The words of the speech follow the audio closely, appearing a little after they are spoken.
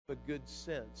a good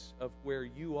sense of where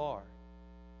you are.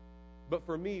 But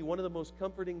for me, one of the most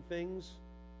comforting things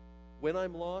when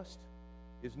I'm lost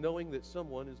is knowing that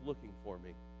someone is looking for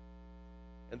me.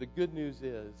 And the good news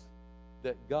is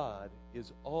that God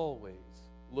is always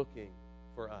looking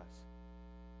for us.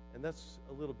 And that's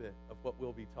a little bit of what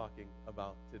we'll be talking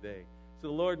about today.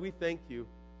 So, Lord, we thank you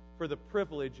for the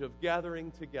privilege of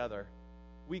gathering together.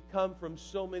 We come from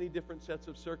so many different sets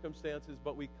of circumstances,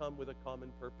 but we come with a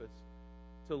common purpose,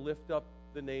 to lift up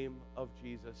the name of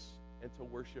Jesus and to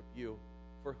worship you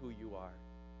for who you are.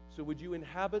 So would you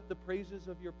inhabit the praises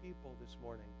of your people this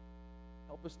morning?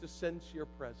 Help us to sense your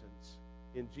presence.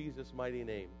 In Jesus' mighty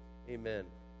name, amen.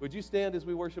 Would you stand as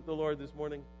we worship the Lord this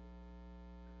morning?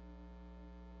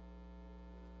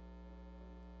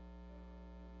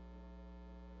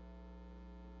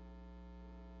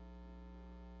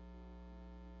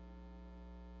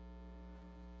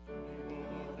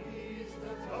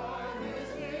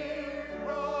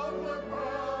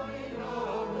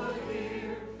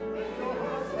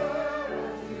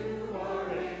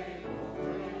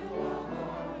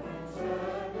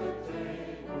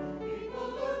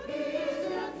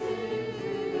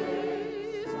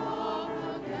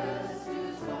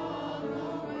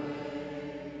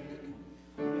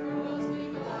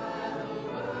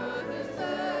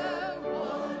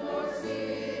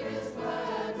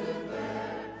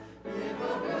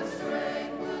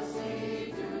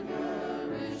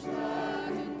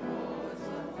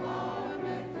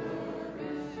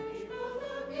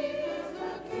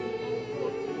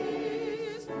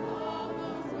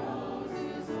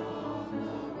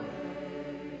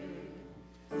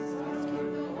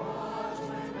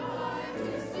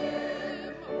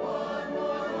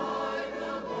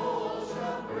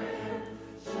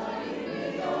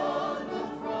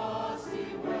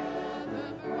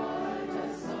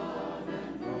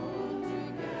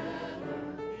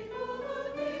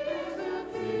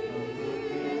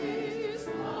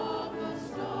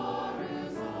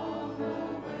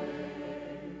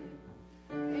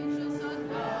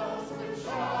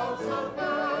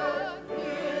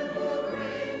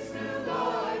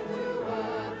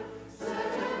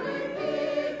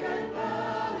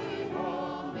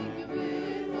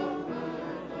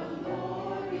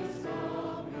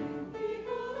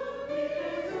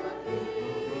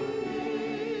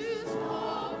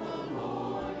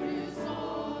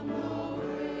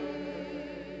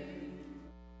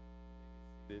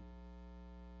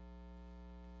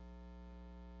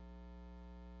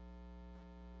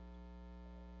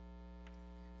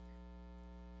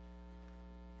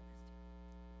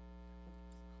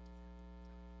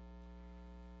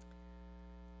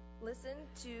 Listen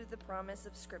to the promise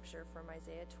of Scripture from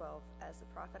Isaiah 12 as the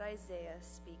prophet Isaiah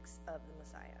speaks of the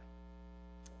Messiah.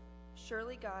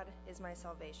 Surely God is my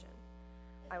salvation.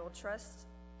 I will trust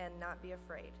and not be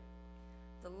afraid.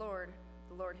 The Lord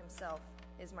himself,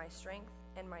 is my strength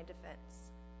and my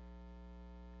defense,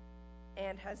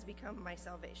 and has become my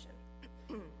salvation.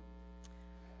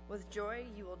 With joy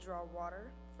you will draw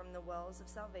water from the wells of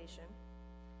salvation.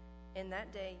 In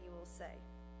that day you will say,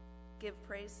 give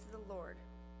praise to the Lord,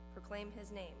 proclaim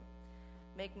his name,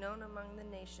 make known among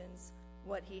the nations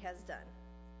what he has done,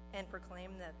 and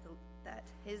proclaim that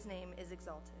his name is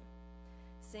exalted.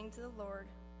 Sing to the Lord,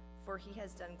 for he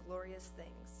has done glorious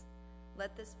things.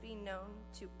 Let this be known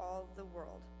to all the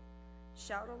world.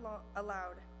 Shout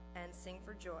aloud and sing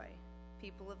for joy,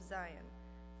 people of Zion,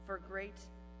 for great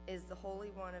is the Holy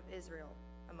One of Israel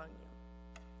among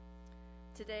you.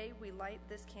 Today we light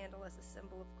this candle as a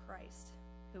symbol of Christ,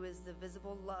 who is the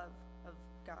visible love of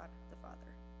God the Father.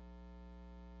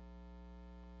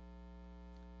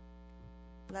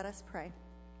 Let us pray.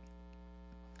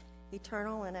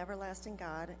 Eternal and everlasting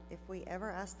God, if we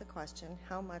ever ask the question,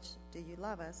 how much do you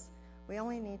love us? We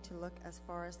only need to look as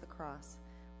far as the cross.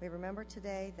 We remember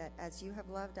today that as you have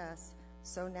loved us,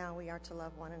 so now we are to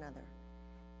love one another.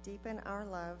 Deepen our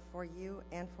love for you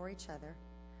and for each other.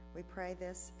 We pray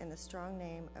this in the strong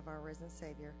name of our risen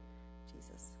Savior,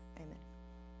 Jesus. Amen.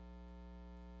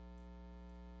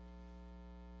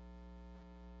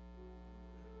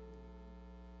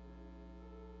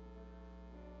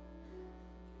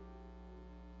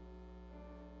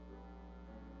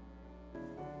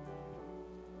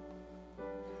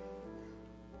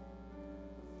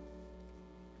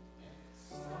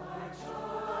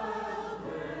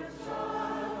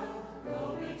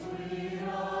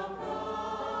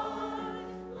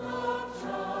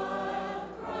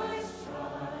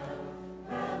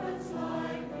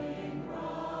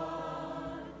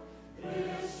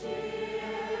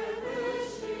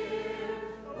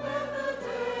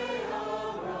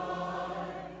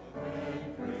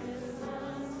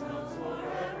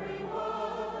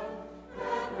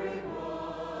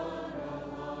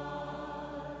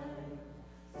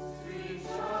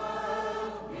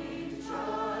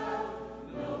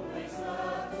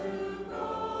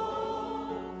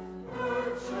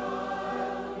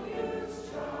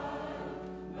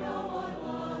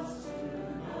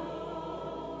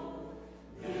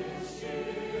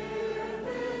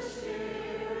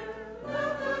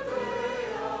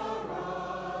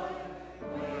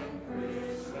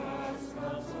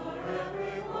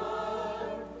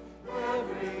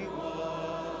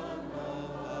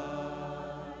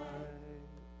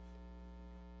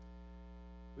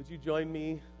 join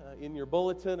me in your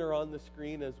bulletin or on the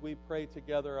screen as we pray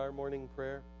together our morning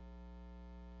prayer?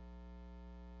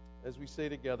 As we say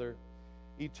together,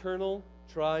 Eternal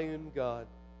Triune God,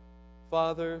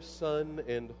 Father, Son,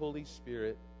 and Holy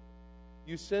Spirit,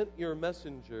 you sent your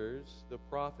messengers, the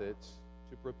prophets,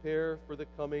 to prepare for the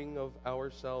coming of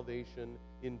our salvation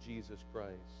in Jesus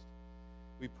Christ.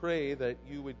 We pray that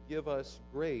you would give us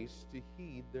grace to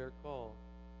heed their call.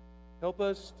 Help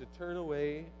us to turn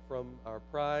away from our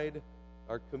pride,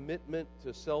 our commitment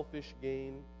to selfish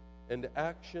gain, and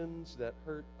actions that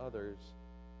hurt others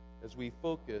as we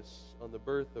focus on the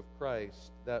birth of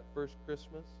Christ that first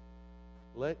Christmas.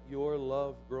 Let your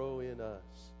love grow in us,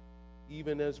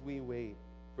 even as we wait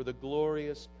for the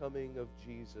glorious coming of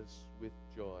Jesus with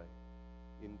joy.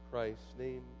 In Christ's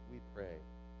name we pray.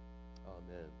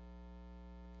 Amen.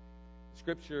 The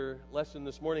scripture lesson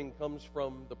this morning comes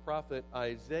from the prophet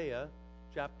Isaiah,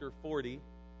 chapter 40,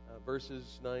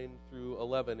 verses 9 through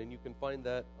 11. And you can find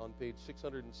that on page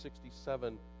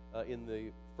 667 in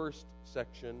the first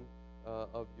section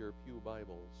of your pew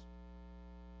Bibles.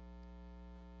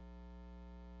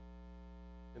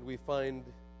 And we find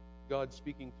God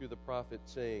speaking through the prophet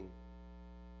saying,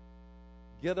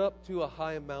 "Get up to a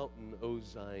high mountain, O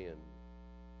Zion,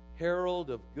 herald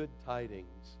of good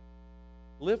tidings.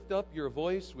 Lift up your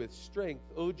voice with strength,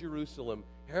 O Jerusalem,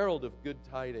 herald of good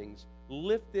tidings.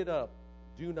 Lift it up,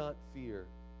 do not fear.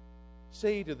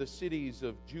 Say to the cities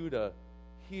of Judah,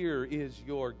 here is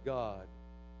your God.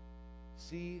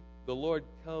 See, the Lord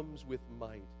comes with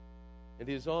might, and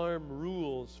his arm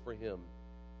rules for him.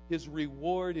 His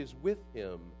reward is with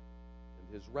him, and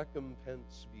his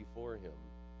recompense before him.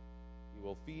 He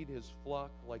will feed his flock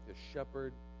like a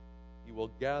shepherd. He will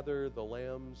gather the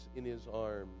lambs in his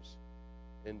arms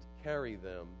and carry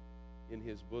them in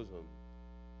his bosom,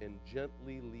 and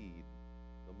gently lead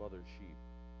the mother sheep."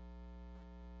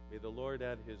 May the Lord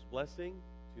add his blessing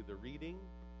to the reading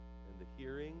and the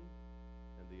hearing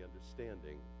and the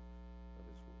understanding of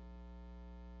his word.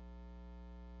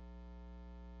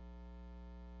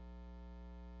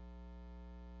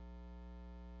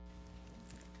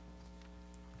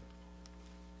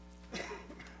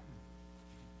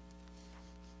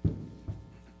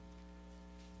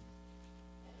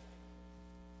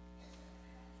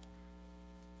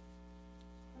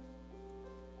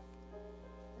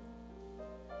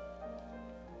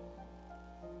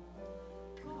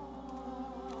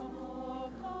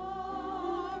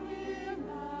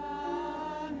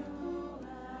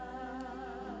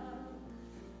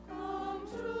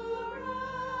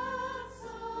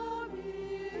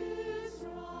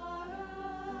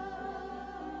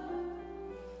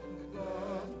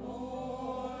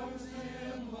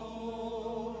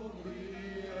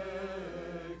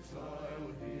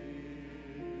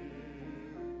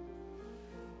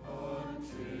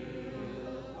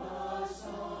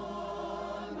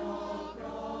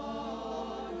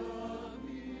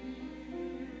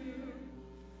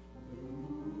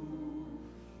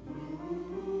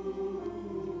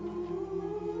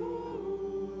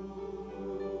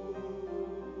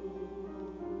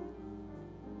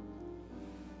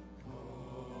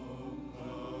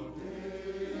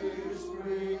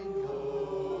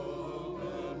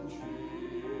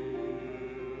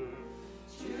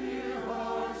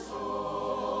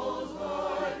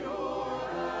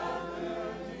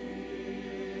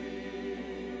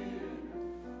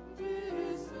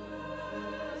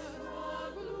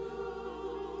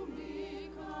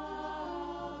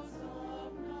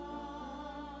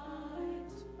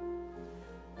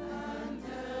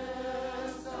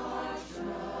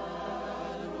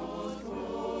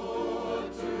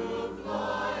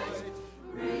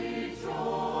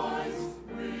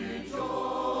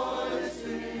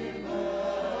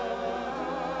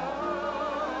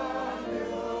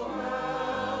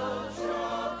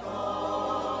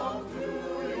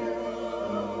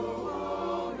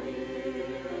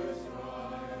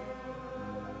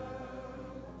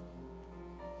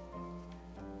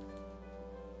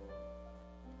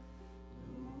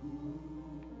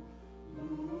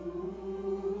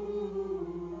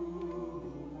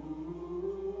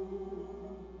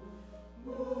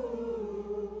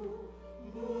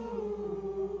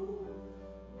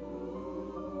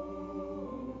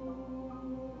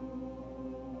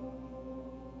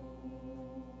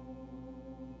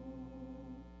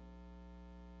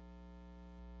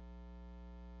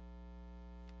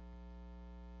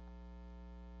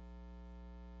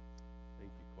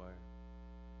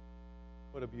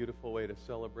 What a beautiful way to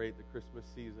celebrate the Christmas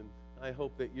season. I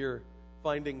hope that you're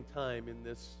finding time in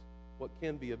this, what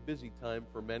can be a busy time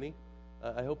for many.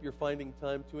 I hope you're finding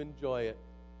time to enjoy it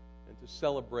and to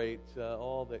celebrate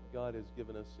all that God has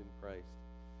given us in Christ.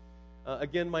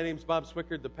 Again, my name's Bob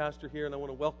Swickard, the pastor here, and I want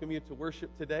to welcome you to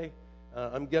worship today.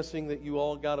 I'm guessing that you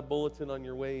all got a bulletin on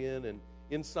your way in, and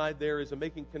inside there is a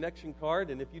Making Connection card,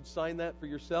 and if you'd sign that for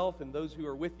yourself and those who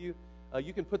are with you,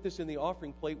 you can put this in the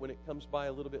offering plate when it comes by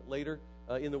a little bit later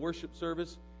in the worship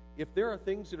service. If there are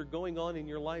things that are going on in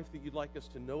your life that you'd like us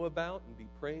to know about and be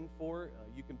praying for,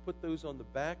 you can put those on the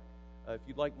back. If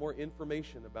you'd like more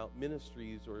information about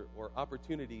ministries or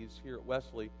opportunities here at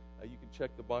Wesley, you can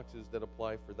check the boxes that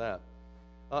apply for that.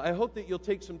 I hope that you'll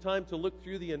take some time to look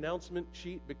through the announcement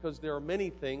sheet because there are many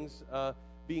things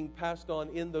being passed on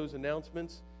in those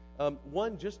announcements.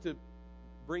 One, just to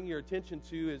bring your attention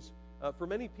to, is for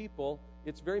many people,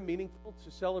 it's very meaningful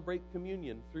to celebrate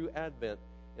communion through Advent.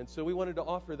 And so we wanted to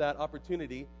offer that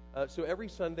opportunity. So every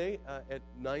Sunday at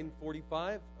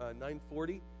 9:45,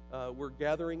 9:40, we're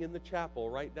gathering in the chapel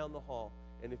right down the hall.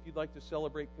 And if you'd like to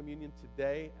celebrate communion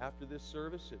today after this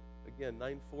service, again,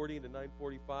 9:40 to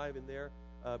 9:45 in there,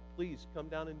 please come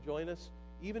down and join us.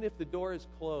 Even if the door is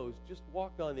closed, just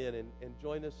walk on in and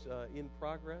join us in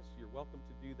progress. You're welcome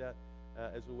to do that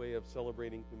as a way of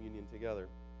celebrating communion together.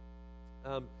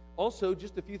 Also,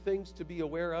 just a few things to be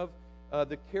aware of.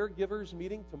 The caregivers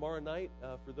meeting tomorrow night,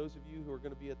 for those of you who are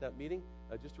going to be at that meeting,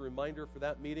 just a reminder for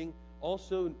that meeting.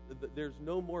 Also, there's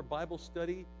no more Bible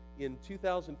study in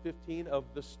 2015 of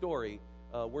the story.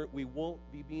 We won't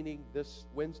be meeting this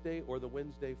Wednesday or the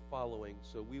Wednesday following,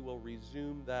 so we will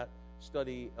resume that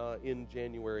study in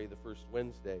January, the first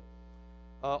Wednesday.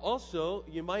 Also,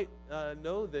 you might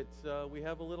know that we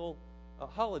have a little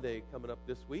holiday coming up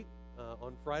this week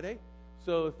on Friday.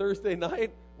 So Thursday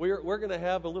night, we're going to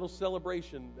have a little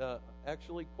celebration,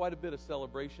 actually quite a bit of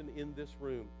celebration in this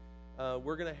room.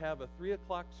 We're going to have a 3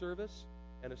 o'clock service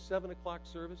and a 7 o'clock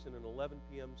service and an 11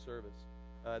 p.m. service.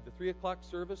 The 3 o'clock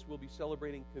service, we'll be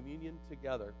celebrating communion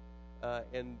together,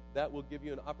 and that will give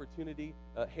you an opportunity.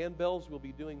 Handbells will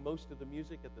be doing most of the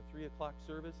music at the 3 o'clock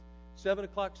service. 7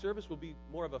 o'clock service will be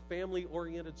more of a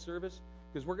family-oriented service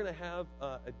because we're going to have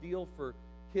a deal for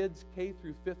kids K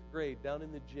through 5th grade down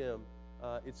in the gym.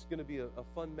 It's going to be a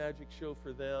fun magic show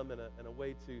for them and a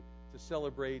way to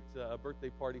celebrate a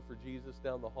birthday party for Jesus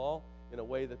down the hall in a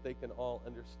way that they can all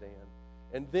understand.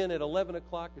 And then at 11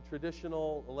 o'clock, a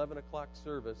traditional 11 o'clock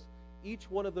service.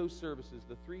 Each one of those services,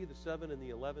 the 3, the 7, and the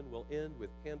 11, will end with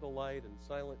candlelight and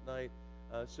silent night.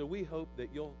 So we hope that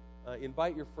you'll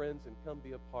invite your friends and come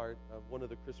be a part of one of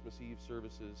the Christmas Eve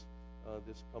services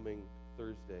this coming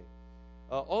Thursday.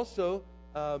 Also,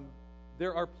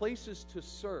 there are places to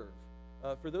serve.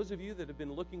 For those of you that have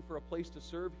been looking for a place to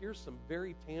serve, here's some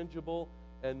very tangible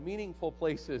and meaningful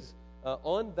places.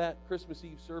 On that Christmas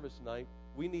Eve service night,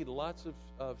 we need lots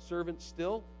of servants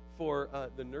still for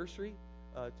the nursery,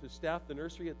 to staff the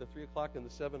nursery at the 3 o'clock and the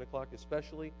 7 o'clock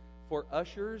especially, for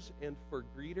ushers and for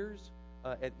greeters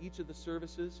at each of the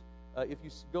services. If you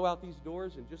go out these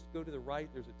doors and just go to the right,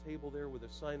 there's a table there with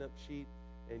a sign-up sheet,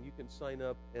 and you can sign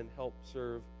up and help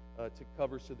serve to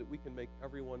cover so that we can make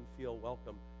everyone feel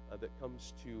welcome that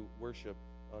comes to worship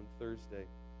on Thursday.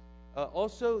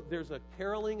 Also, there's a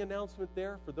caroling announcement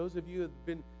there. For those of you who have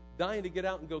been dying to get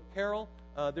out and go carol,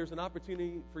 there's an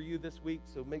opportunity for you this week,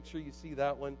 so make sure you see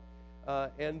that one.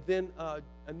 And then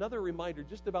another reminder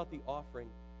just about the offering.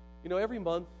 You know, every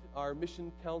month our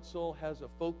Mission Council has a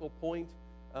focal point,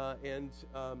 and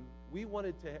we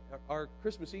wanted to, our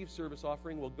Christmas Eve service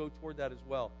offering will go toward that as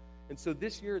well. And so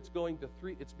this year it's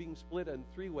being split in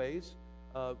 3 ways.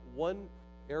 One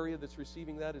area that's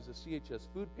receiving that is a CHS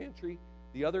food pantry.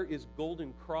 The other is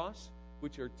Golden Cross,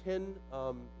 which are 10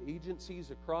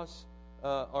 agencies across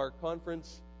our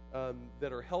conference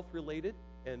that are health-related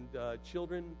and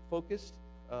children-focused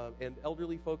and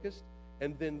elderly-focused,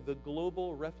 and then the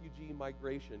Global Refugee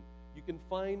Migration. You can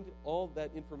find all that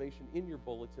information in your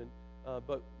bulletin,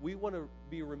 but we want to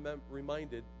be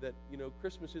reminded that, you know,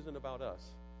 Christmas isn't about us,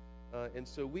 and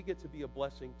so we get to be a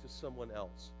blessing to someone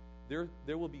else.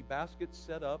 There will be baskets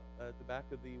set up at the back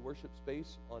of the worship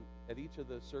space at each of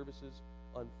the services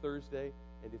on Thursday,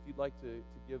 and if you'd like to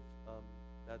give,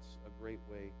 that's a great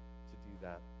way to do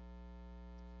that.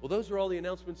 Well, those are all the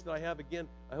announcements that I have. Again,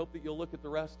 I hope that you'll look at the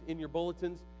rest in your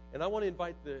bulletins, and I want to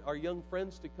invite our young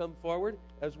friends to come forward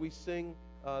as we sing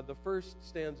the first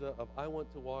stanza of I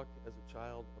Want to Walk as a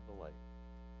Child of the Light.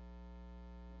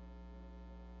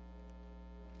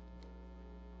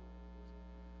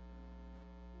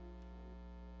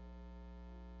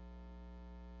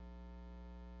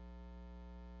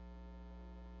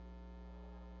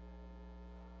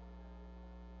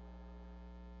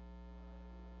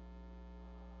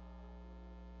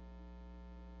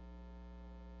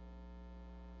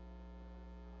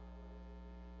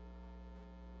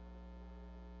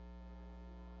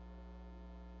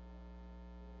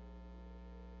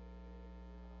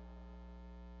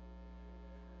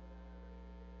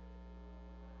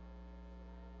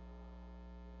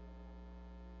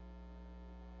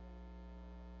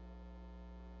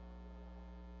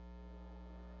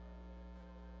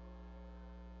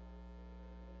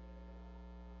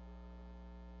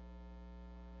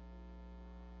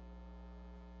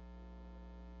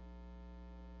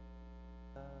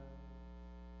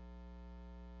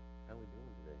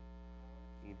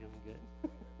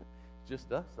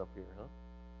 just us up here, huh?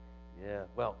 Yeah.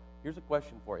 Well, here's a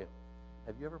question for you.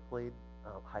 Have you ever played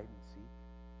hide and seek?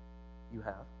 You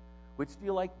have? Which do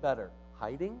you like better,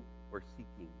 hiding or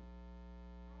seeking?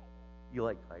 You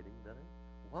like hiding better?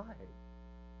 Why?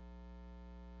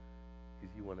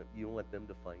 Because you want them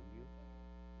to find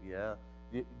you? Yeah.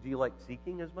 Do you like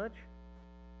seeking as much?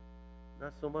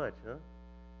 Not so much, huh?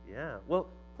 Yeah. Well,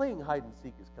 playing hide and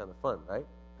seek is kind of fun, right?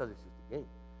 Because it's just a game.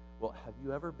 Well, have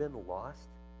you ever been lost?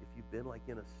 If you've been like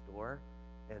in a store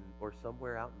or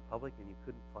somewhere out in public and you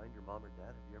couldn't find your mom or dad,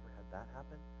 have you ever had that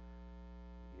happen?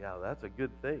 Yeah, that's a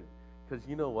good thing. Because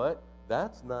you know what?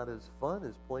 That's not as fun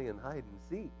as playing hide and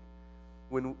seek.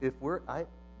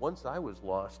 Once I was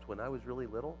lost when I was really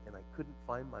little and I couldn't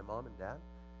find my mom and dad,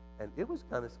 and it was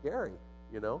kind of scary,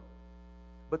 you know.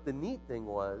 But the neat thing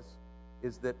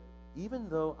is that even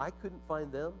though I couldn't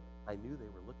find them, I knew they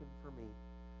were looking for me.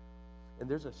 And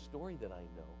there's a story that I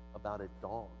know about a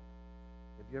dog.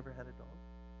 Have you ever had a dog?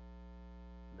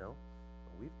 No?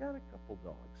 Well, we've got a couple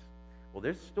dogs. Well,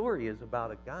 this story is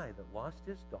about a guy that lost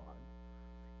his dog,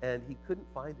 and he couldn't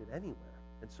find it anywhere.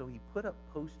 And so he put up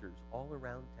posters all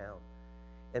around town.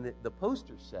 And the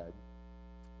poster said,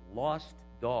 "Lost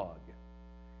dog.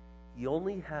 He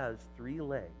only has 3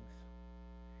 legs.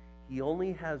 He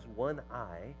only has 1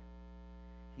 eye.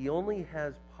 He only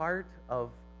has part of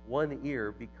 1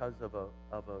 ear because of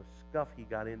a scuff he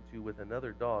got into with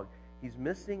another dog. He's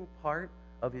missing part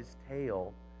of his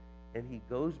tail, and he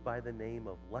goes by the name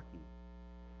of Lucky."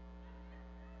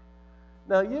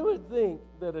 Now, you would think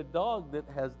that a dog that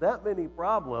has that many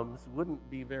problems wouldn't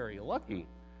be very lucky.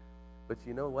 But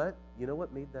you know what? You know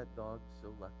what made that dog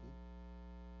so lucky?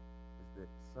 Is that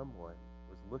someone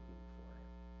was looking for him.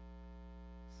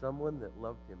 Someone that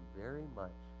loved him very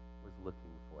much was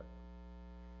looking for him.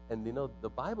 And you know, the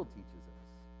Bible teaches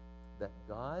us that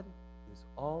God is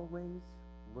always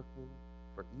looking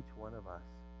for each one of us.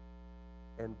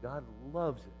 And God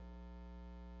loves it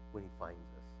when he finds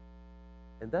us.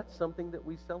 And that's something that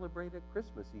we celebrate at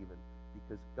Christmas even,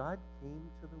 because God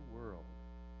came to the world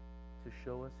to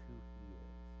show us who he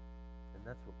is. And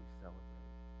that's what we celebrate.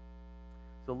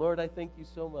 So Lord, I thank you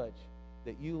so much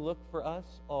that you look for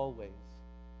us always.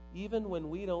 Even when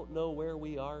we don't know where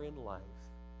we are in life,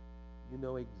 you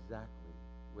know exactly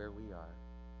where we are.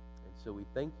 And so we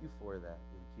thank you for that.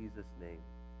 In Jesus' name, amen.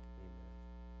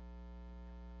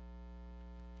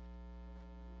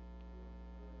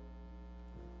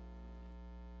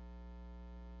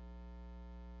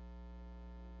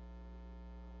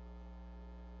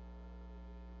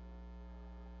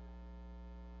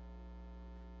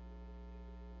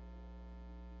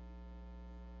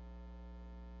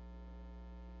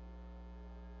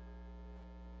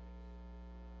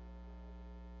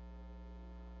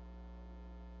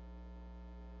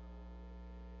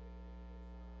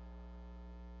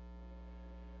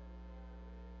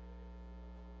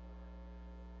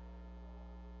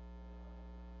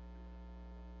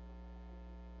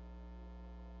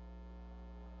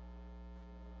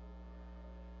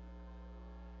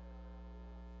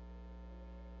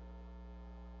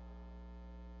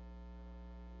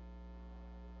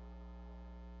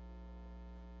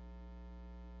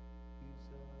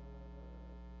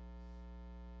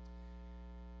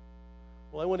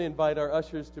 Well, I want to invite our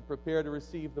ushers to prepare to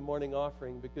receive the morning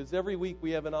offering, because every week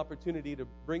we have an opportunity to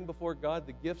bring before God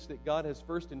the gifts that God has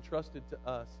first entrusted to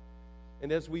us. And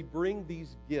as we bring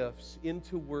these gifts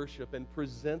into worship and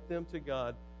present them to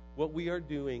God, what we are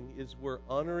doing is we're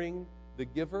honoring the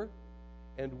giver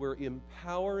and we're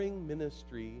empowering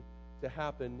ministry to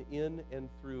happen in and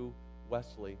through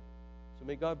Wesley. So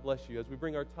may God bless you as we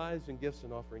bring our tithes and gifts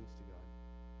and offerings to God.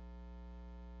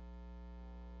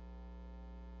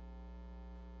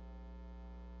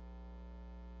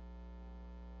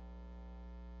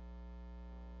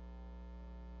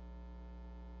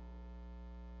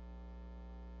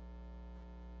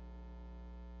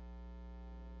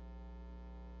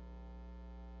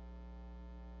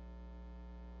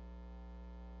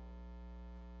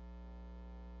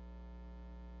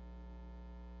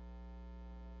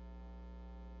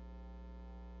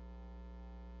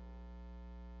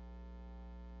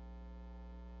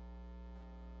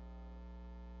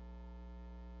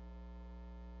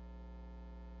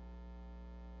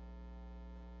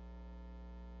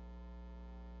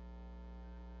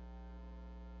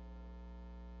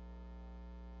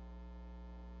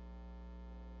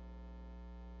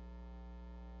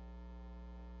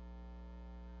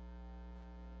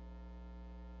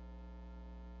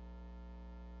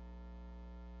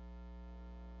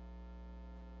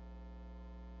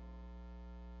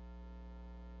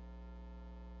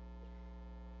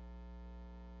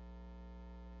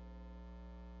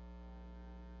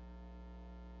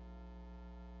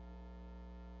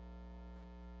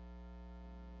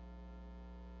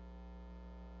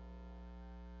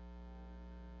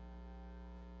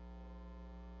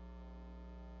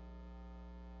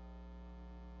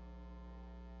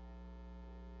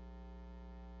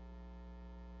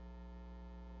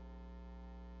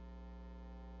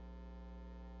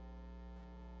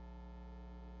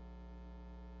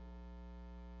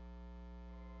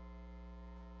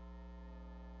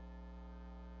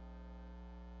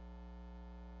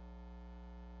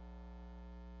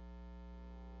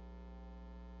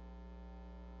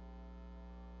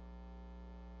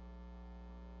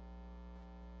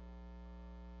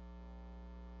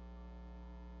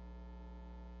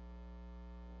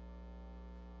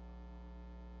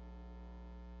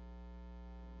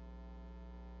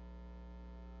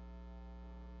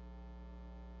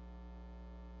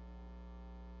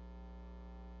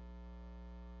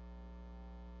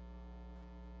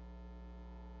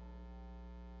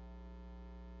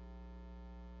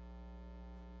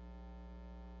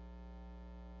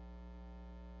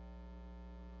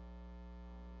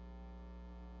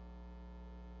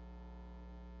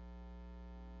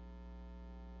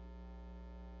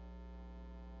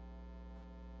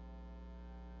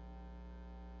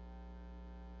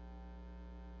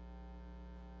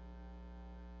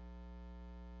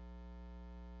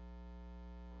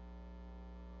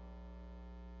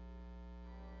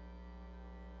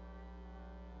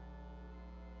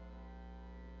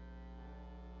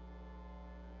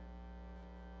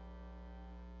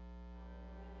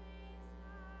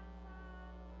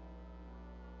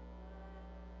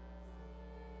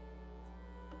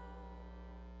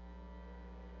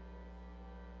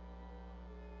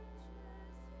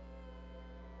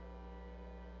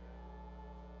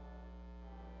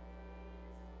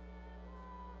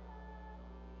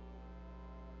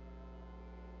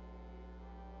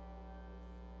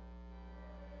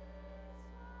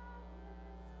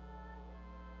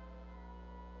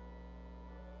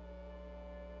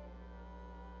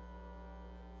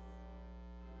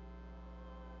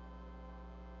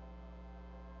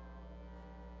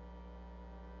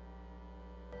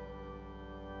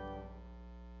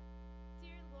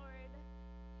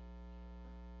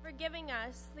 for giving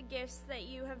us the gifts that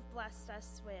you have blessed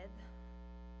us with.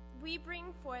 We bring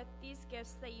forth these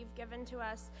gifts that you've given to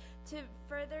us to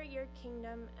further your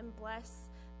kingdom and bless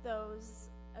those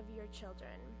of your children.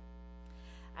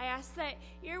 I ask that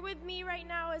you're with me right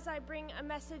now as I bring a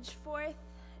message forth,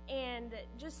 and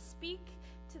just speak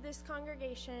to this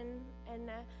congregation and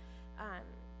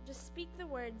just speak the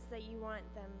words that you want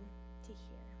them to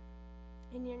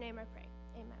hear. In your name I pray.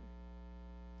 Amen.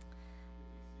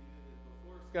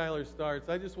 Before Skylar starts,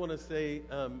 I just want to say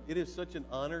it is such an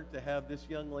honor to have this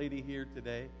young lady here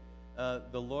today.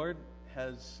 The Lord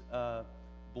has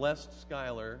blessed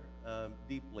Skylar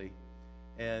deeply,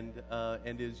 and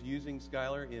is using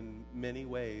Skylar in many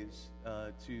ways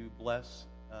to bless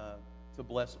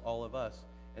all of us.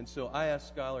 And so I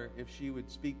asked Skylar if she would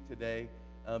speak today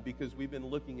because we've been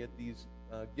looking at these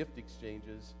gift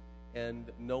exchanges,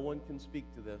 and no one can speak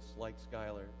to this like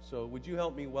Skylar. So would you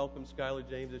help me welcome Skylar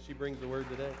James as she brings the word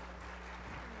today?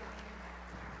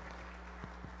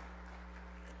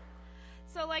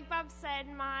 So like Bob said,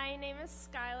 my name is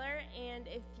Skylar, and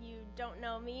if you don't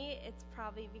know me, it's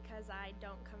probably because I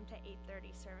don't come to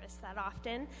 8:30 service that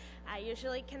often. I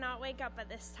usually cannot wake up at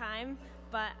this time,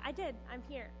 but I did. I'm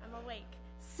here. I'm awake.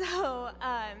 So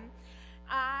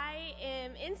I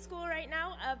am in school right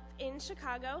now up in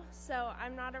Chicago, so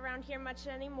I'm not around here much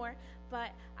anymore, but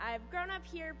I've grown up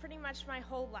here pretty much my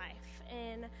whole life,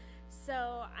 and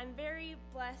so I'm very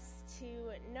blessed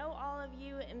to know all of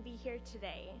you and be here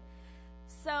today.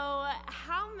 So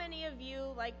how many of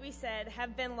you, like we said,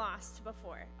 have been lost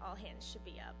before? All hands should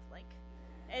be up. Like,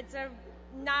 it's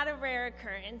not a rare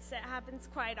occurrence. It happens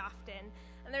quite often.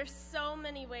 And there's so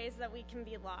many ways that we can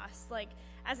be lost. Like,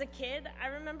 as a kid, I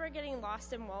remember getting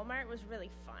lost in Walmart. It was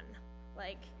really fun.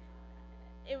 Like,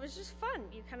 it was just fun.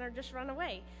 You kind of just run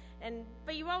away.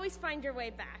 But you always find your way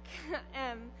back.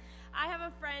 I have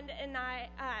a friend and I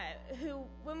who,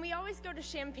 when we always go to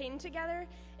Champaign together,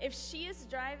 if she is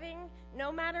driving,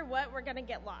 no matter what, we're going to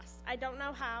get lost. I don't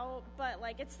know how, but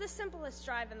like it's the simplest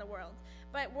drive in the world.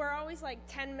 But we're always like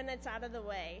 10 minutes out of the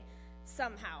way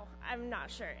somehow. I'm not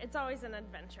sure. It's always an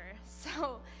adventure.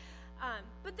 So,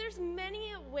 but there's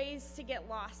many ways to get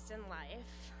lost in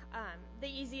life. The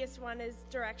easiest one is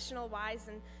directional wise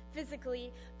and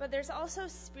physically, but there's also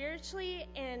spiritually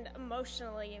and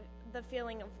emotionally the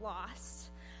feeling of lost.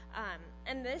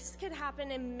 And this could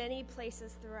happen in many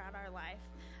places throughout our life.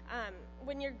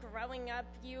 When you're growing up,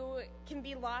 you can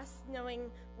be lost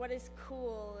knowing what is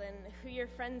cool and who your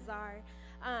friends are.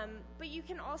 But you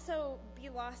can also be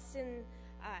lost in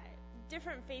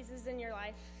different phases in your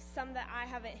life, some that I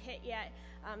haven't hit yet.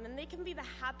 And they can be the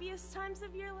happiest times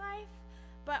of your life,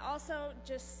 but also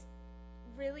just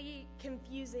really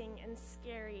confusing and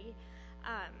scary.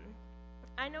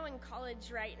 I know in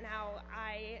college right now,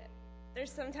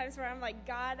 there's some times where I'm like,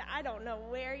 God, I don't know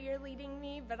where you're leading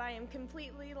me, but I am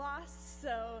completely lost,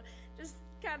 so just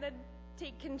kind of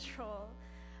take control.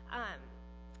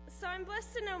 So I'm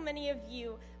blessed to know many of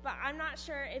you, but I'm not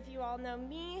sure if you all know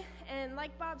me, and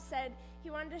like Bob said,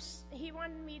 he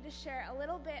wanted me to share a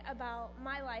little bit about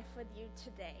my life with you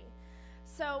today.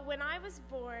 So when I was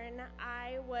born,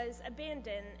 I was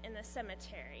abandoned in a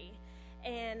cemetery,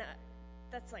 and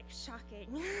that's like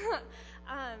shocking.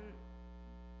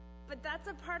 But that's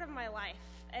a part of my life,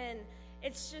 and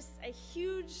it's just a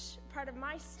huge part of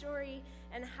my story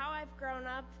and how I've grown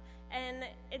up, and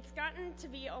it's gotten to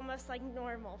be almost like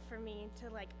normal for me to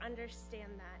like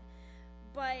understand that.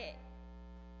 But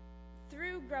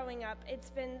through growing up, it's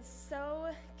been so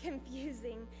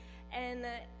confusing, and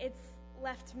it's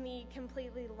left me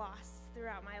completely lost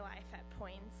throughout my life at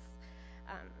points.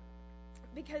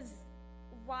 Because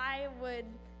why would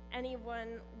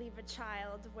anyone leave a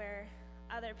child where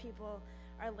other people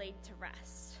are laid to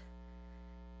rest?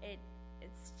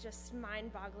 It's just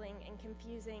mind-boggling and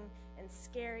confusing and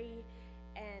scary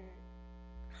and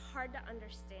hard to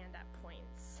understand at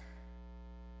points.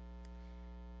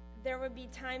 There would be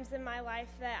times in my life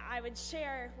that I would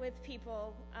share with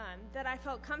people that I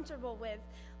felt comfortable with,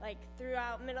 like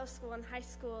throughout middle school and high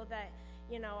school, that,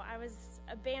 you know, I was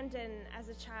abandoned as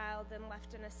a child and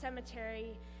left in a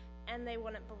cemetery, and they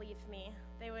wouldn't believe me.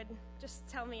 They would just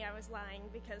tell me I was lying,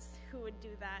 because who would do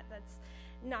that? That's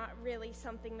not really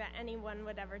something that anyone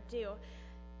would ever do.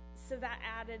 So that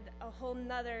added a whole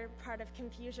nother part of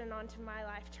confusion onto my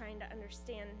life, trying to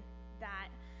understand that.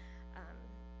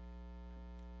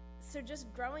 So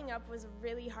just growing up was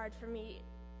really hard for me.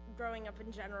 Growing up in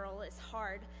general is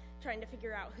hard, trying to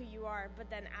figure out who you are, but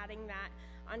then adding that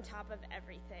on top of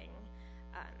everything.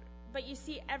 But you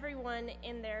see, everyone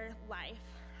in their life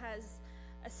has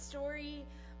a story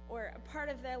or a part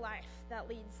of their life that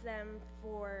leads them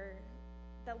for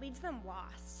that leads them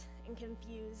lost and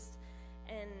confused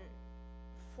and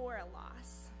for a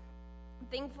loss.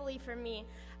 Thankfully for me,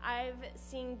 I've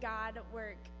seen God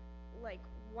work like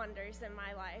wonders in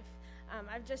my life.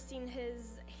 I've just seen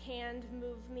his hand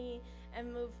move me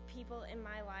and move people in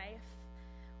my life.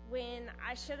 When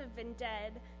I should have been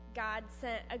dead, God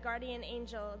sent a guardian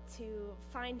angel to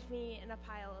find me in a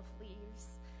pile of leaves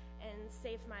and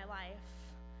save my life.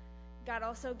 God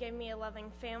also gave me a loving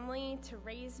family to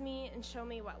raise me and show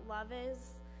me what love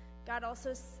is. God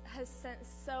also has sent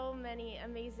so many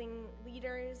amazing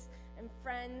leaders and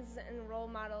friends and role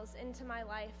models into my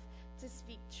life to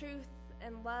speak truth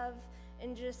and love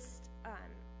and just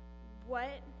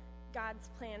what God's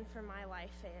plan for my life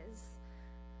is.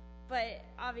 But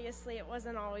obviously it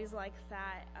wasn't always like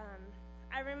that.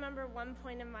 I remember one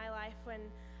point in my life when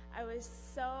I was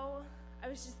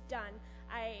just done.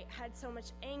 I had so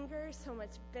much anger, so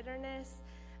much bitterness,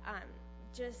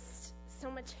 just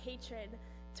so much hatred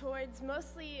towards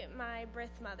mostly my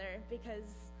birth mother,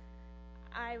 because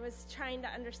I was trying to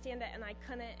understand it and I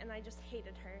couldn't, and I just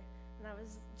hated her. And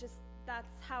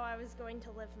that's how I was going to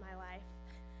live my life.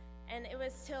 And it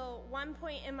was till one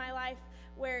point in my life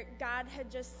where God had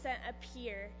just sent a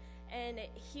peer, and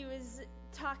he was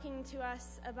talking to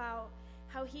us about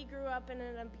how he grew up in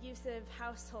an abusive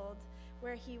household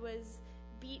where he was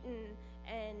beaten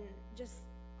and just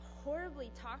horribly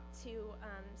talked to,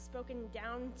 spoken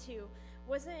down to,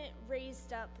 wasn't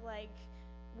raised up like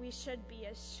we should be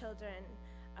as children.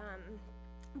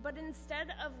 But instead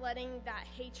of letting that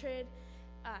hatred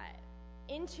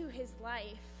into his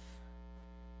life,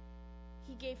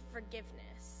 he gave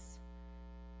forgiveness.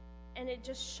 And it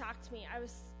just shocked me. I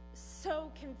was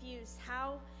so confused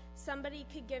how somebody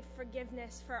could give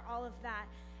forgiveness for all of that.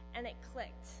 And it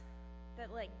clicked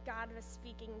that like God was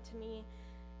speaking to me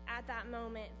at that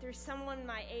moment through someone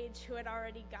my age who had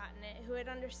already gotten it, who had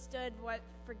understood what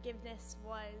forgiveness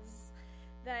was,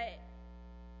 that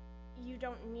you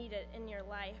don't need it in your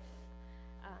life.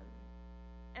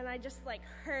 And I just like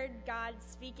heard God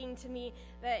speaking to me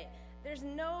that there's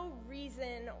no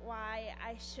reason why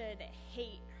I should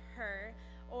hate her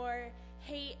or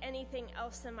hate anything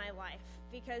else in my life,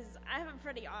 because I have a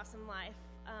pretty awesome life.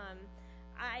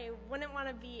 I wouldn't want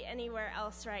to be anywhere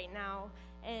else right now,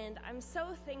 and I'm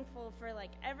so thankful for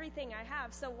like everything I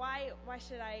have. So why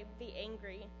should I be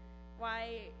angry?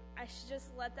 Why I should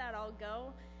just let that all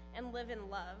go and live in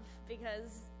love,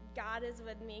 because God is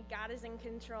with me, God is in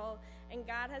control, and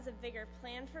God has a bigger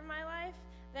plan for my life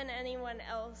than anyone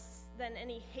else, than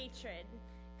any hatred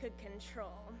could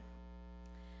control.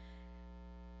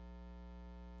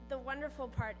 The wonderful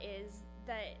part is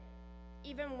that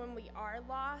even when we are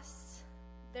lost,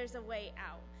 there's a way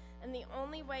out. And the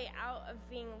only way out of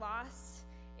being lost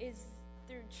is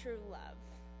through true love.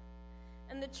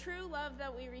 And the true love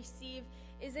that we receive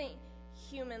isn't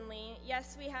humanly.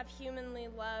 Yes, we have humanly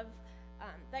love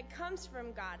that comes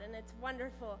from God, and it's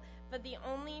wonderful. But the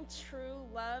only true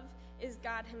love is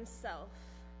God himself.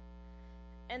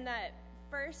 And that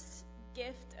first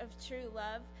gift of true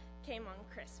love came on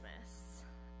Christmas.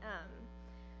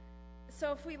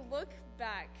 So if we look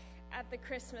back at the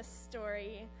Christmas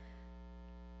story,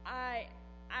 I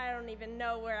don't even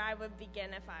know where I would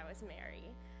begin if I was Mary.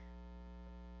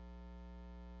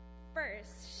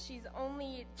 First, she's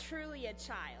only truly a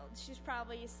child. She's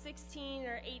probably 16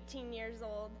 or 18 years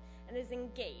old and is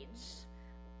engaged,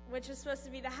 which is supposed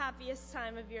to be the happiest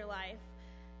time of your life.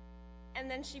 And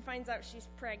then she finds out she's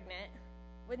pregnant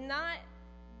with not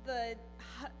the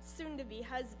soon-to-be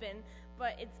husband,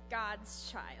 but it's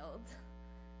God's child.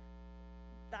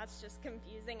 That's just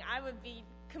confusing. I would be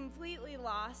completely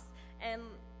lost. And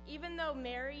even though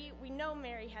we know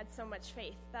Mary had so much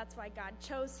faith, that's why God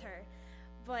chose her.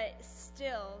 But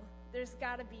still, there's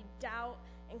got to be doubt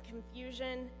and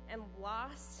confusion and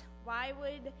loss. Why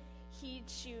would he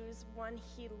choose one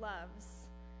he loves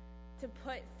to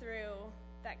put through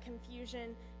that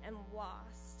confusion and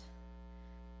lost?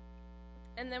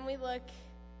 And then we look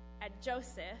at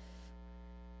Joseph,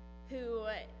 who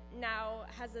now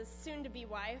has a soon-to-be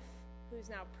wife who's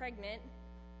now pregnant.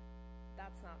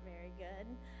 That's not very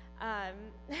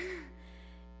good.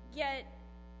 Yet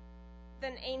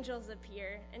then angels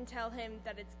appear and tell him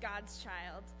that it's God's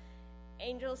child.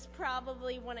 Angels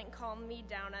probably wouldn't calm me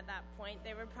down at that point.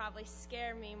 They would probably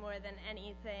scare me more than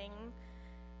anything.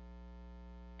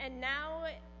 And now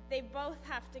they both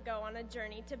have to go on a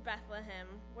journey to Bethlehem,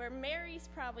 where Mary's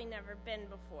probably never been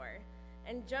before.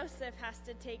 And Joseph has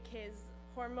to take his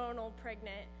hormonal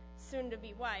pregnant,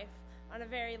 soon-to-be wife on a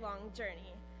very long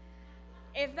journey.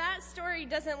 If that story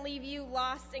doesn't leave you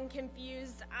lost and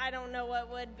confused, I don't know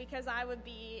what would, because I would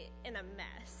be in a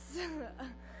mess.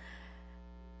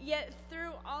 Yet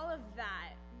through all of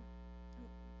that,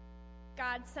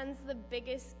 God sends the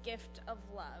biggest gift of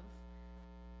love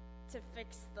to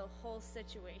fix the whole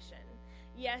situation.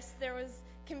 Yes, there was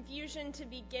confusion to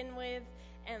begin with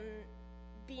and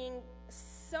being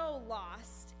so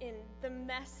lost in the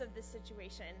mess of the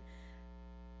situation.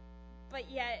 But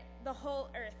yet, the whole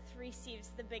earth receives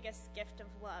the biggest gift of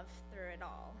love through it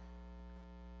all.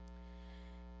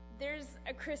 There's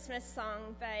a Christmas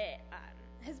song that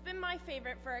has been my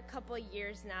favorite for a couple of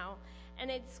years now, and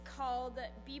it's called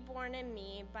Be Born in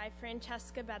Me by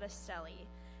Francesca Battistelli.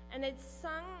 And it's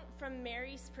sung from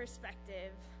Mary's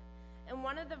perspective. And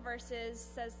one of the verses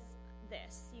says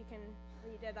this. You can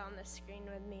read it on the screen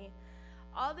with me.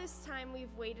 All this time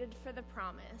we've waited for the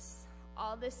promise.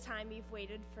 All this time you've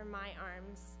waited for my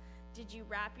arms. Did you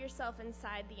wrap yourself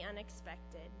inside the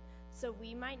unexpected so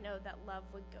we might know that love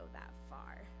would go that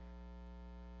far?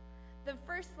 The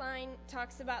first line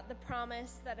talks about the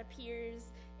promise that appears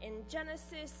in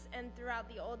Genesis and throughout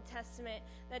the Old Testament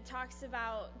that talks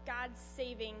about God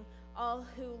saving all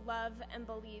who love and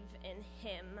believe in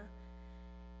him.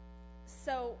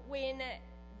 So when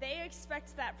they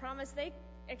expect that promise, they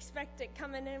expect it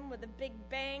coming in with a big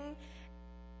bang,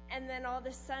 and then all of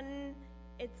a sudden,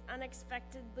 it's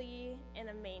unexpectedly in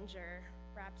a manger,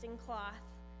 wrapped in cloth,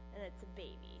 and it's a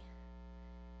baby.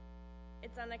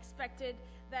 It's unexpected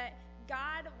that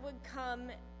God would come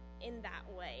in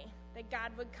that way, that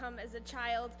God would come as a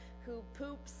child who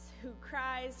poops, who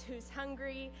cries, who's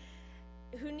hungry,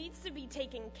 who needs to be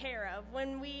taken care of.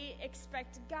 When we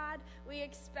expect God, we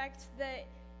expect that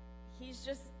he's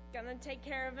just going to take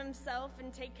care of himself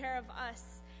and take care of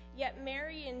us. Yet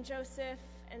Mary and Joseph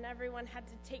and everyone had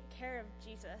to take care of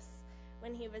Jesus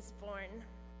when he was born.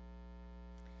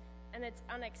 And it's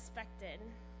unexpected.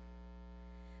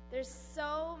 There's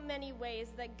so many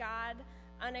ways that God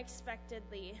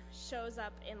unexpectedly shows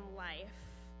up in life.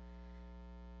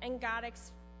 And God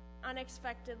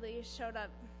unexpectedly showed up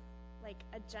like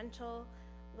a gentle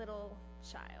little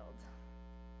child.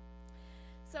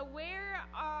 So where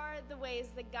are the ways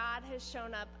that God has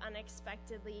shown up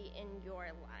unexpectedly in your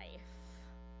life?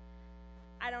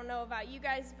 I don't know about you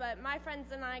guys, but my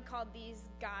friends and I called these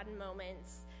God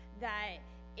moments, that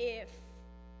if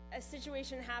a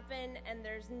situation happened and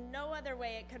there's no other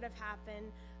way it could have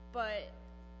happened but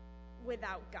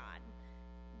without God.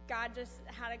 God just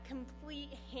had a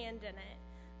complete hand in it.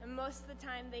 And most of the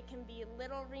time they can be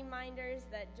little reminders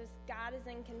that just God is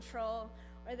in control,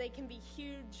 or they can be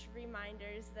huge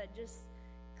reminders that just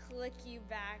click you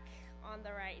back on the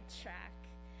right track.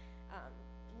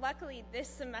 Luckily, this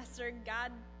semester,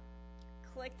 God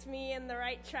clicked me in the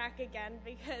right track again,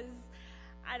 because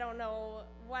I don't know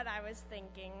what I was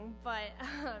thinking. But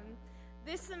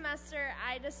this semester,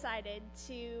 I decided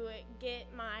to get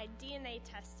my DNA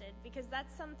tested, because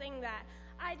that's something that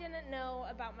I didn't know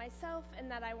about myself and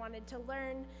that I wanted to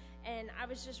learn, and I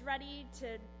was just ready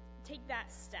to take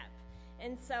that step.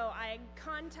 And so I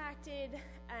contacted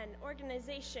an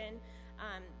organization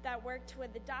that worked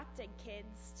with adopted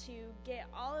kids to get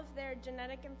all of their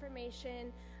genetic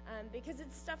information, because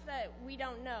it's stuff that we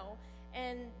don't know.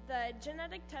 And the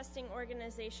genetic testing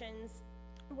organizations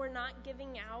were not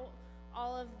giving out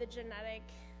all of the genetic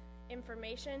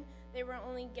information. They were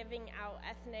only giving out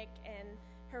ethnic and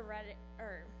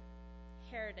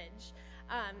heritage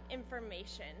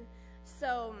information.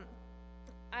 So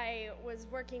I was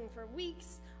working for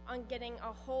weeks on getting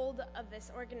a hold of this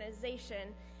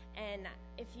organization, and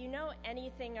if you know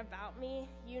anything about me,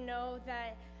 you know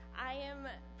that I am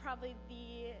probably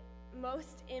the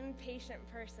most impatient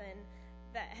person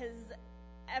that has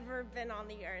ever been on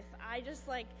the earth. I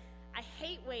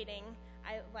hate waiting.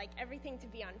 I like everything to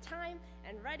be on time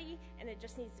and ready, and it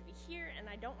just needs to be here, and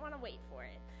I don't want to wait for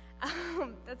it.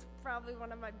 That's probably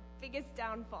one of my biggest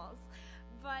downfalls.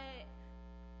 But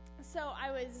so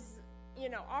I was,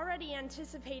 already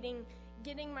anticipating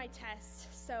getting my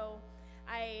test. So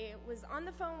I was on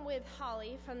the phone with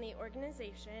Holly from the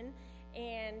organization,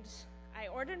 and I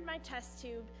ordered my test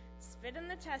tube, spit in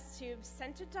the test tube,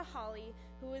 sent it to Holly,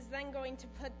 who was then going to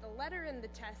put the letter in the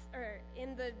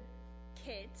in the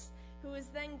kit, who was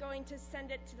then going to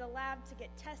send it to the lab to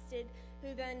get tested,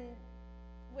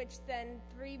 which then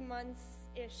 3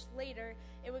 months-ish later,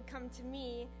 it would come to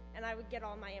me, and I would get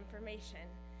all my information.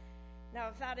 Now,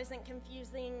 if that isn't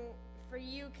confusing for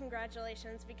you,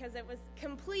 congratulations, because it was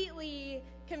completely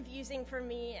confusing for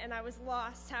me, and I was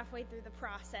lost halfway through the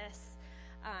process.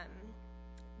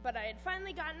 But I had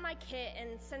finally gotten my kit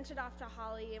and sent it off to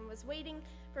Holly and was waiting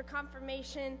for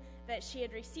confirmation that she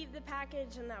had received the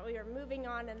package and that we were moving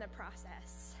on in the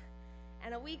process.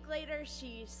 And a week later,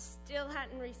 she still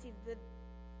hadn't received the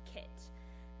kit.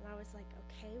 And I was like,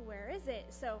 okay, where is it?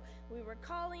 So we were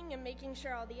calling and making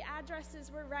sure all the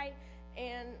addresses were right,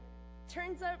 and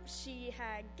turns out she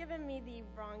had given me the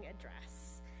wrong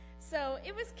address. So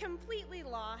it was completely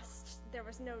lost. There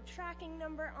was no tracking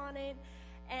number on it,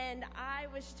 and I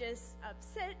was just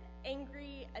upset,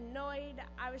 angry, annoyed.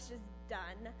 I was just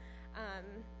done.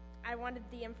 I wanted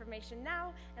the information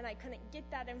now, and I couldn't get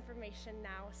that information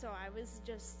now, so I was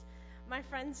just, my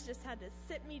friends just had to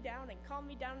sit me down and calm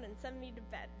me down and send me to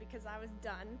bed because I was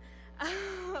done.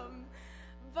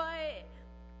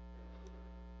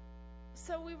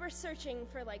 So we were searching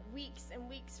for like weeks and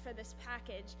weeks for this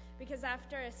package because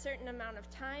after a certain amount of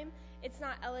time, it's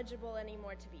not eligible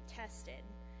anymore to be tested.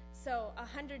 So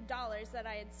 $100 that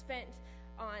I had spent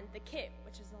on the kit,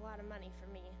 which is a lot of money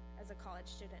for me as a college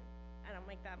student. I don't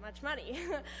make that much money,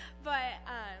 but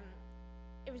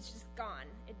it was just gone.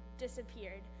 It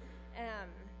disappeared.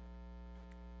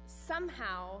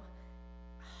 Somehow,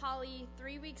 Holly,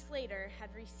 3 weeks later, had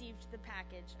received the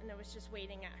package, and it was just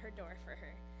waiting at her door for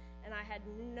her. And I had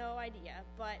no idea,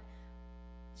 but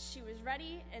she was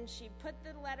ready, and she put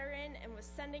the letter in and was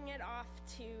sending it off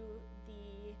to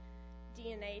the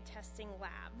DNA testing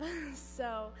lab.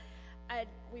 So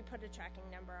we put a tracking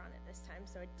number on it this time,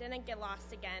 so it didn't get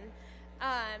lost again.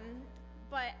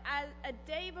 But a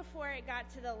day before it got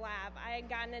to the lab, I had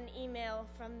gotten an email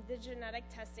from the genetic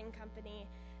testing company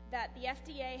that the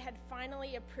FDA had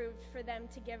finally approved for them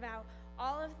to give out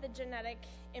all of the genetic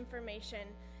information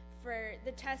for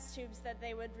the test tubes that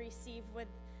they would receive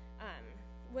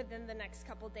within the next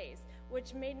couple days,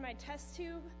 which made my test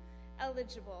tube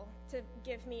eligible to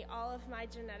give me all of my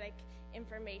genetic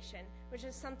information, which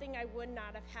is something I would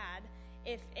not have had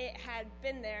if it had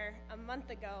been there a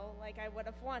month ago like I would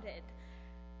have wanted.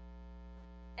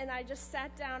 And I just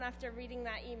sat down after reading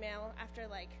that email, after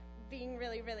like being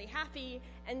really, really happy,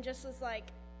 and just was like,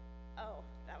 oh,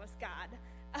 that was God.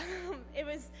 It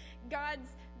was God's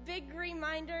big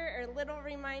reminder or little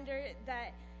reminder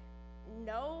that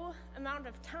no amount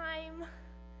of time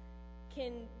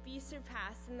can be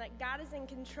surpassed, and that God is in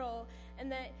control,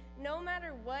 and that no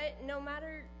matter what, no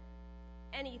matter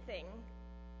anything,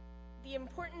 the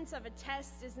importance of a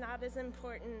test is not as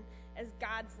important as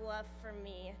God's love for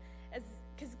me,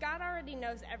 because God already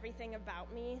knows everything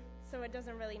about me, so it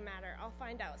doesn't really matter. I'll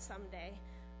find out someday.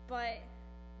 But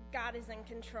God is in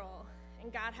control,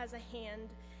 and God has a hand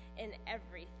in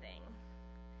everything.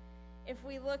 If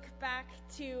we look back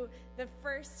to the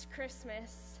first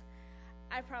Christmas,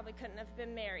 I probably couldn't have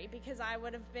been Mary because I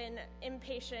would have been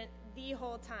impatient the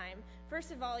whole time.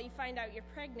 First of all, you find out you're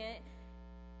pregnant,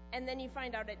 and then you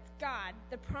find out it's God,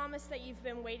 the promise that you've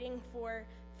been waiting for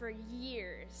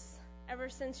years, ever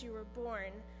since you were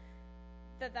born,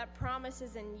 that promise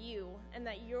is in you, and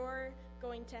that you're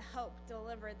going to help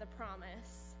deliver the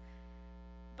promise.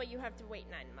 But you have to wait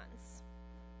 9 months.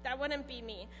 That wouldn't be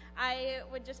me. I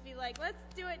would just be like, let's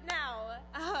do it now.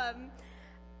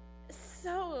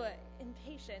 So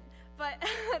impatient, but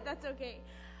that's okay.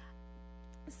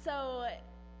 So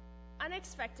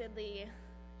unexpectedly,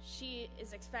 she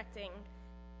is expecting,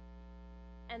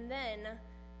 and then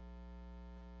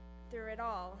through it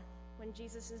all, when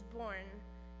Jesus is born,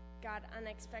 God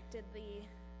unexpectedly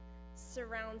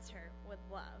surrounds her with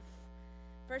love.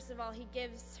 First of all, he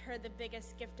gives her the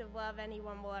biggest gift of love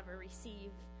anyone will ever receive,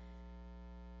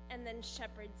 and then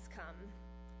shepherds come,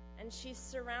 and she's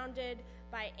surrounded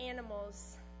by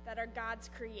animals that are God's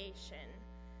creation,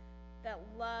 that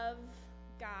love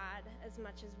God as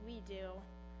much as we do.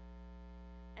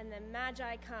 And then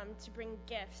Magi come to bring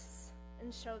gifts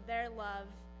and show their love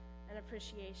and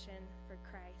appreciation for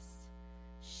Christ.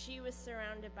 She was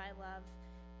surrounded by love.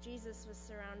 Jesus was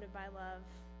surrounded by love.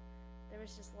 There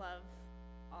was just love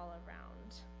all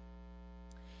around.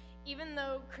 Even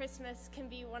though Christmas can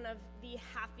be one of the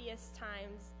happiest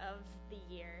times of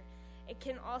the year, it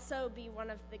can also be one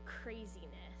of the craziest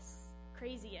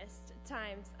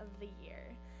times of the year.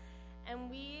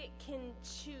 And we can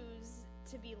choose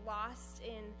to be lost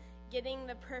in getting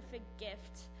the perfect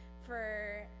gift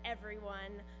for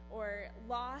everyone, or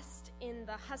lost in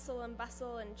the hustle and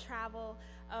bustle and travel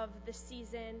of the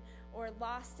season, or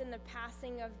lost in the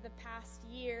passing of the past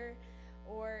year,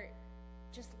 or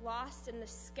just lost in the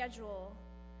schedule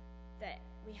that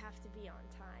we have to be on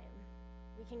time.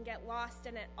 We can get lost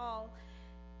in it all,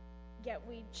 yet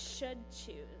we should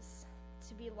choose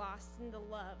to be lost in the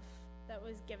love that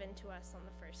was given to us on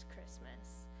the first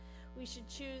Christmas. We should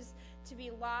choose to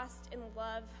be lost in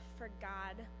love for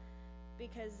God,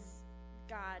 because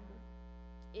God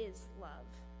is love,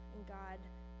 and God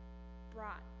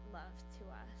brought love to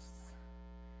us.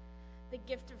 The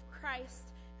gift of Christ,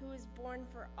 who was born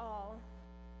for all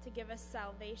to give us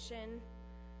salvation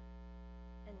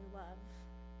and love.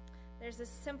 There's a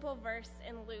simple verse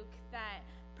in Luke that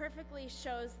perfectly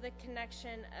shows the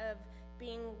connection of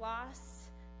being lost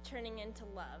turning into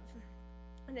love.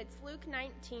 And it's Luke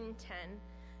 19:10.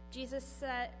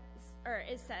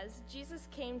 It says, Jesus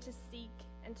came to seek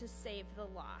and to save the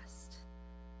lost.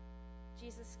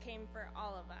 Jesus came for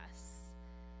all of us.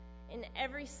 In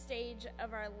every stage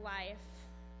of our life,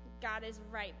 God is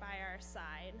right by our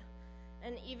side.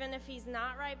 And even if he's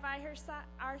not right by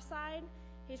our side,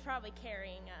 he's probably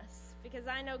carrying us. Because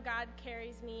I know God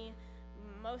carries me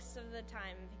most of the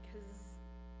time, because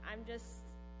I'm just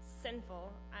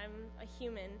sinful. I'm a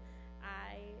human.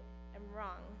 I am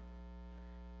wrong.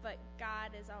 But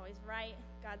God is always right.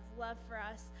 God's love for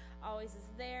us always is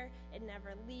there. It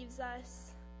never leaves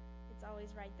us. It's always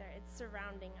right there. It's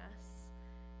surrounding us.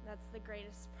 That's the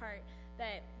greatest part,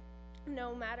 that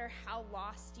no matter how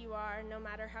lost you are, no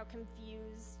matter how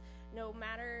confused, no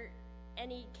matter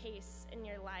any case in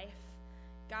your life,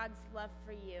 God's love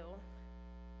for you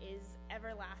is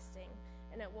everlasting,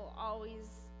 and it will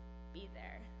always be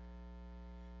there,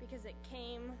 because it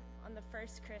came on the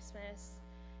first Christmas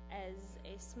as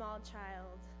a small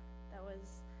child that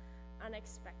was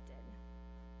unexpected.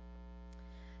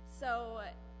 So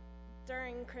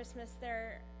during Christmas,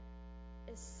 there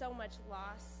is so much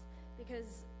loss,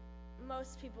 because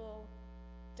most people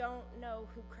don't know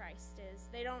who Christ is.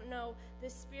 They don't know the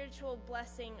spiritual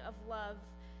blessing of love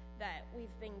that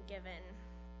we've been given.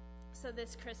 So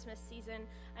this Christmas season,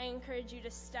 I encourage you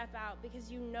to step out, because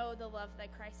you know the love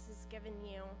that Christ has given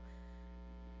you,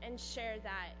 and share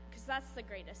that, because that's the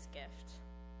greatest gift.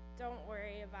 Don't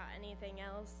worry about anything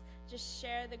else. Just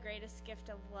share the greatest gift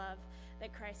of love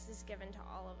that Christ has given to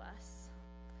all of us.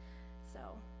 So,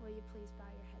 will you please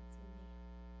bow your heads with me?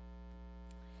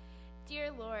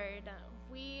 Dear Lord,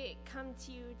 we come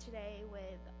to you today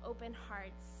with open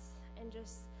hearts, and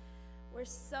we're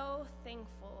so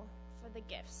thankful for the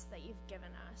gifts that you've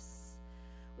given us.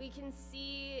 We can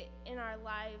see in our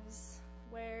lives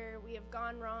where we have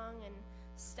gone wrong and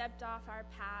stepped off our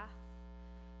path,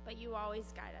 but you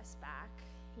always guide us back.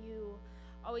 You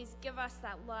always give us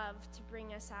that love to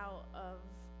bring us out of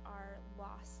our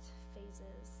lost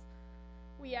phases.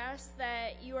 We ask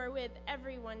that you are with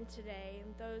everyone today,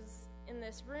 those in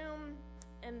this room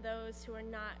and those who are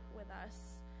not with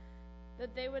us,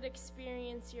 that they would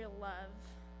experience your love,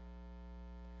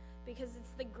 because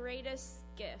it's the greatest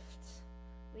gift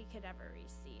we could ever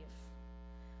receive.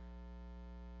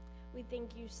 We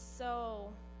thank you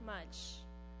so much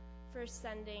for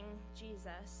sending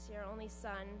Jesus, your only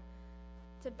Son,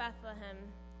 to Bethlehem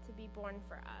to be born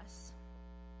for us.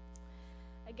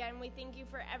 Again, we thank you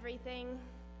for everything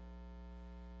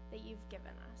that you've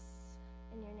given us.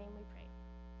 In your name we pray.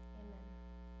 Amen.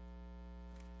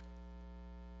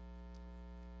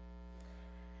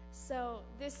 So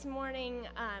this morning,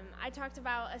 I talked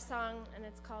about a song, and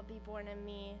it's called Be Born in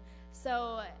Me.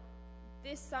 So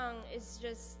this song is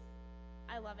just,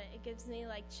 I love it. It gives me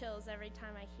like chills every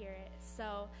time I hear it.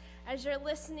 So as you're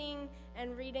listening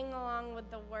and reading along with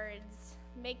the words,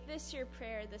 make this your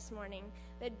prayer this morning,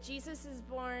 that Jesus is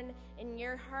born in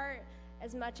your heart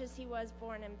as much as he was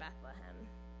born in Bethlehem.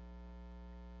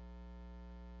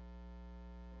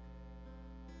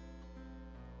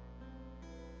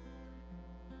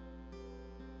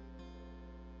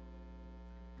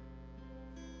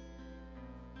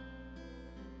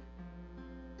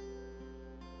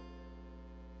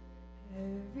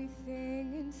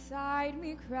 Everything inside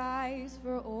me cries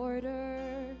for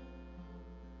order.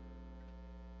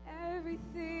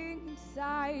 Everything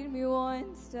inside me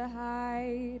wants to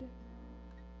hide.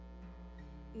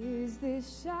 Is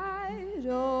this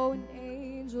shadow an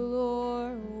angel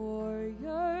or a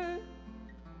warrior?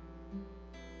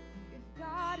 If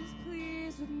God is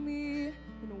pleased with me,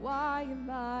 then why am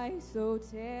I so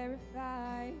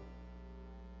terrified?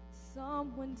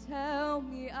 Someone tell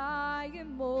me I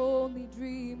am only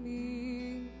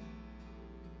dreaming.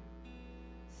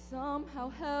 Somehow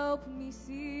help me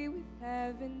see with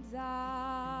heaven's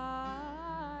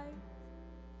eyes.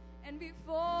 And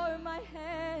before my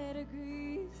head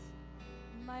agrees,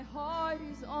 my heart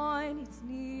is on its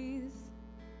knees.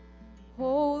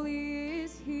 Holy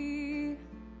is he,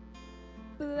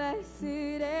 blessed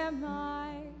am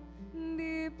I,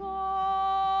 be born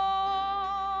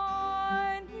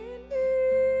in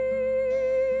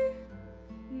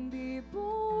me, be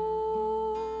born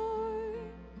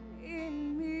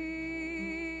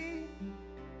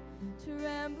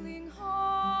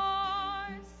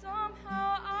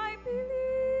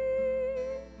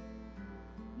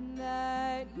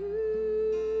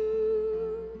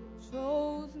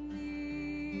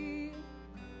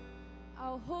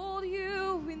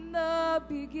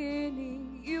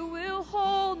beginning, you will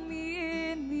hold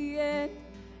me in the end.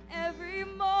 Every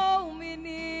moment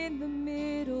in the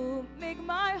middle, make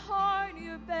my heart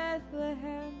your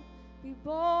Bethlehem, be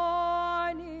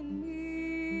born in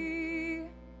me.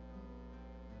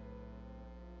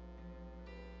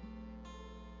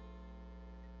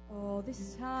 All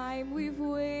this time we've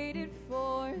waited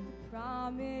for the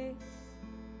promise.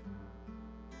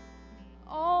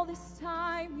 All this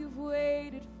time you've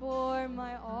waited for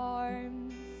my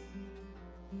arms.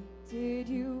 Did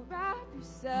you wrap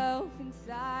yourself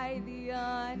inside the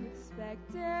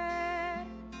unexpected?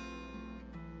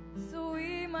 So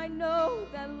we might know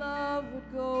that love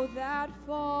would go that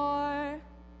far.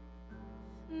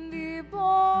 Be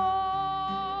born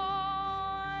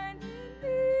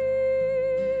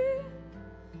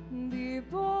in me. Be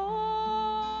born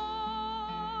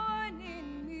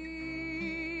in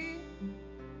me.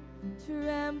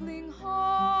 Trembling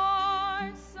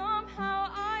heart, somehow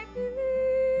I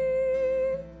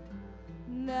believe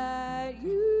that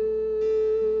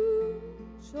you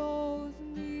chose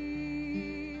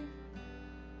me.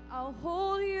 I'll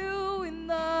hold you in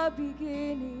the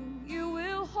beginning, you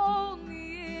will hold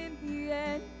me in the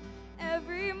end.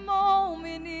 Every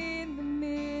moment in the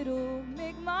middle,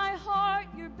 make my heart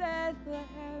your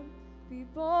Bethlehem, be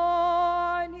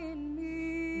born in me.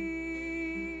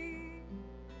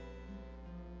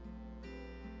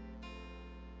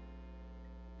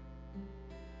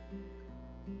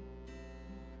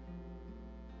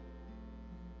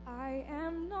 I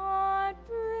am not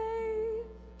brave,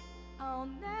 I'll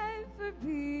never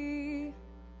be.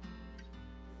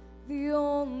 The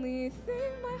only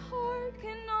thing my heart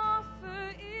can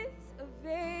offer is a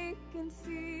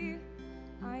vacancy.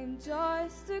 I'm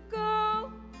just a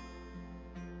girl,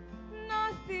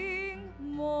 nothing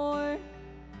more.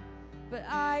 But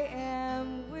I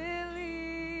am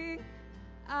willing,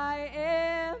 I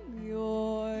am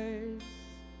yours.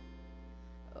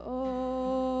 Oh.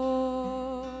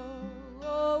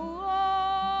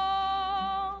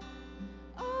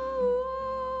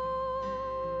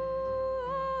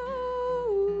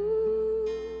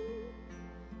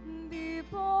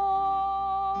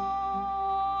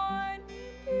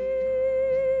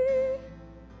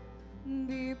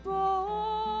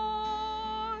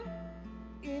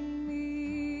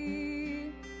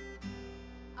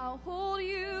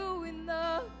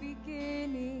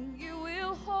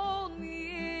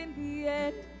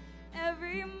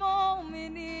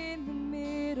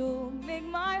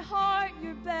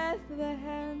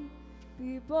 Bethlehem,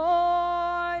 be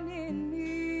born in me.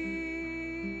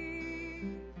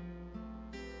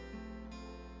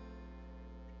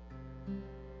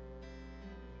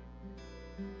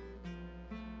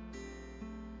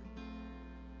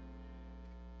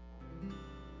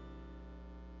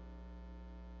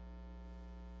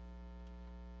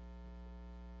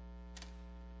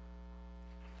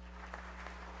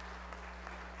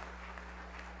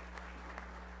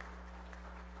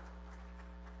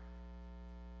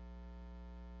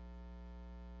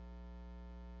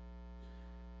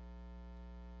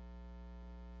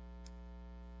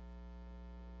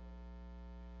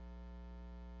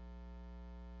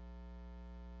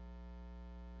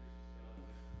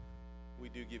 We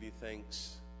do give you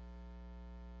thanks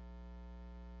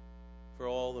for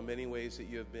all the many ways that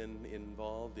you have been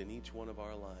involved in each one of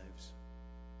our lives.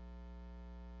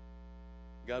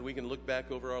 God, we can look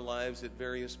back over our lives at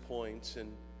various points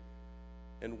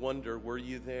and wonder, were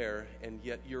you there? And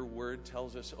yet your word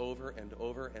tells us over and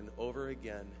over and over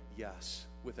again, yes,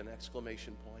 with an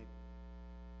exclamation point.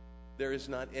 There is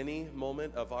not any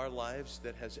moment of our lives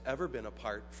that has ever been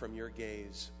apart from your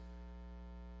gaze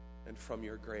and from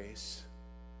your grace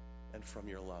and from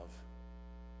your love.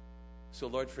 So,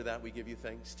 Lord, for that we give you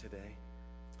thanks today.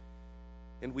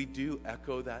 And we do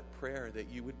echo that prayer that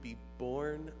you would be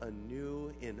born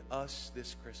anew in us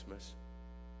this Christmas.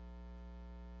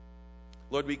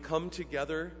 Lord, we come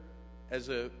together as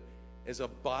a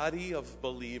body of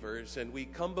believers, and we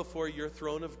come before your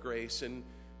throne of grace, and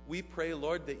we pray,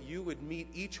 Lord, that you would meet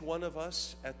each one of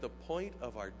us at the point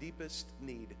of our deepest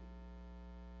need,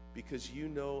 because you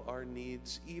know our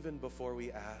needs even before we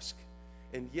ask.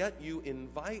 And yet you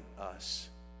invite us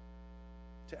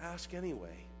to ask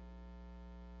anyway.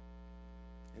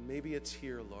 And maybe it's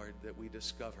here, Lord, that we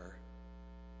discover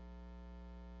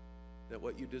that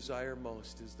what you desire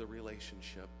most is the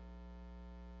relationship.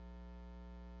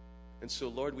 And so,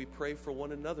 Lord, we pray for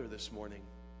one another this morning.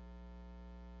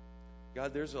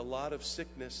 God, there's a lot of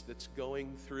sickness that's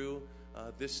going through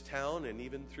this town and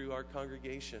even through our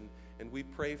congregation. And we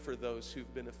pray for those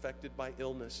who've been affected by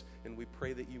illness, and we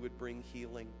pray that you would bring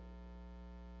healing.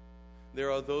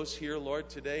 There are those here, Lord,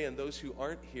 today, and those who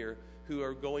aren't here, who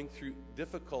are going through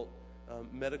difficult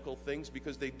medical things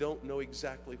because they don't know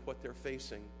exactly what they're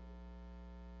facing.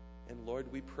 And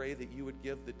Lord, we pray that you would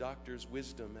give the doctors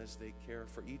wisdom as they care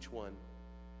for each one.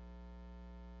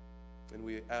 And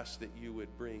we ask that you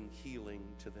would bring healing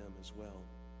to them as well.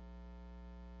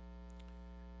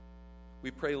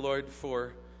 We pray, Lord,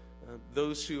 for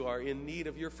those who are in need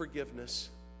of your forgiveness.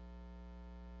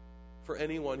 For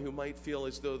anyone who might feel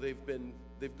as though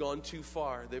they've gone too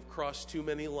far, they've crossed too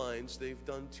many lines, they've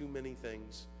done too many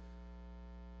things.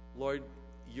 Lord,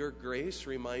 your grace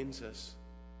reminds us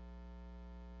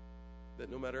that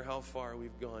no matter how far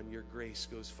we've gone, your grace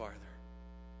goes farther.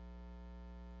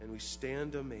 And we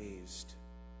stand amazed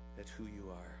at who you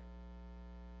are.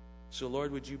 So,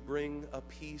 Lord, would you bring a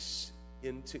peace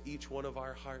into each one of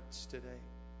our hearts today?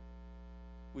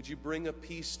 Would you bring a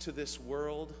peace to this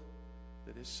world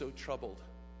that is so troubled?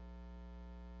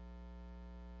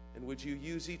 And would you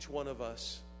use each one of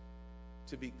us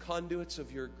to be conduits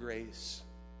of your grace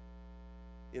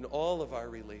in all of our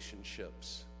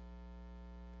relationships?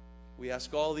 We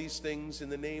ask all these things in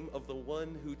the name of the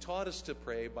one who taught us to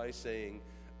pray by saying,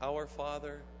 Our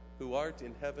Father, who art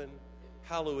in heaven,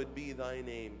 hallowed be thy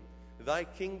name. Thy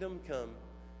kingdom come,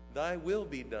 thy will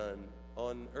be done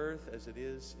on earth as it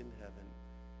is in heaven.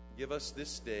 Give us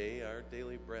this day our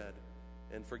daily bread,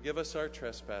 and forgive us our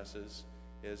trespasses,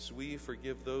 as we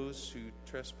forgive those who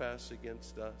trespass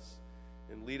against us.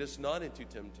 And lead us not into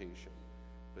temptation,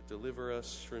 but deliver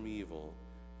us from evil.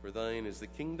 For thine is the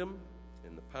kingdom,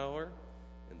 and the power,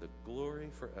 and the glory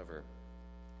forever.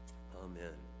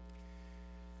 Amen.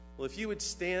 Well, if you would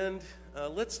stand,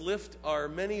 let's lift our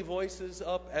many voices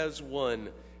up as one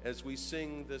as we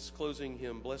sing this closing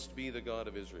hymn, Blessed Be the God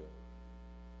of Israel.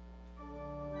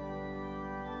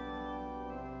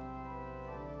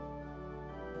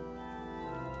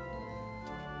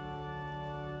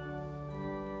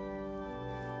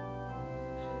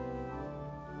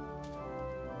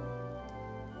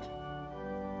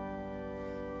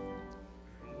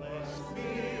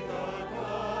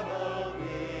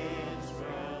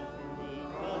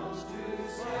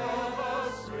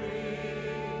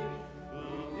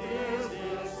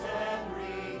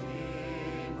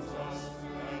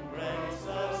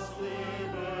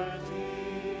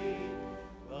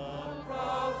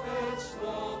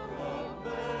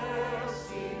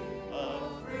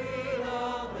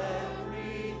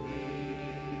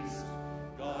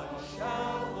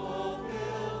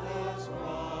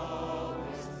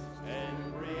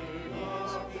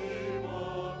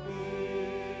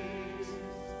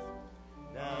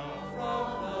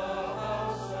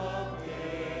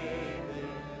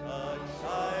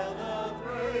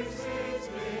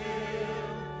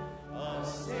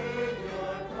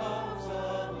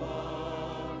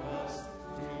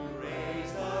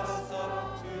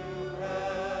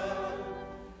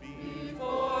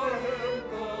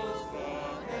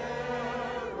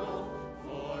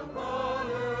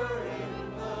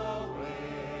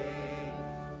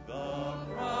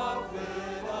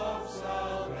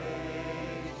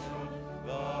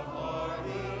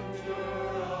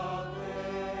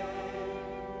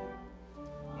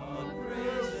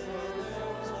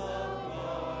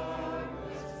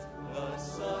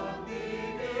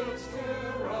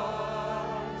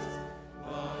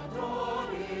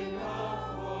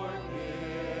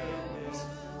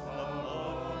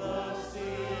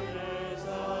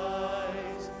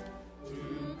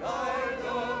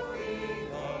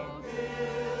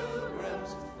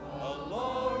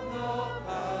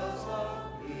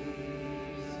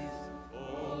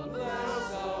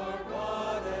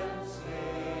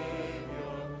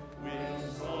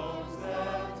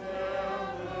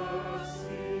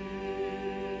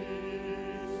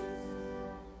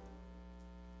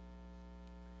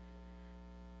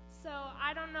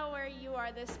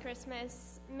 This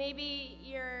Christmas. Maybe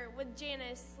you're with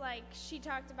Janice, like she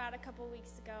talked about a couple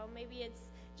weeks ago. Maybe it's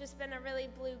just been a really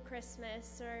blue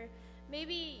Christmas, or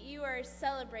maybe you are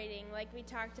celebrating like we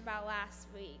talked about last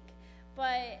week.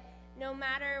 But no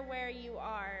matter where you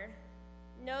are,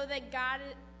 know that God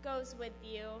goes with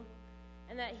you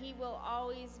and that he will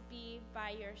always be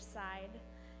by your side.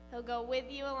 He'll go with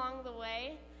you along the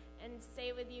way and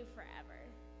stay with you forever.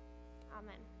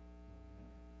 Amen.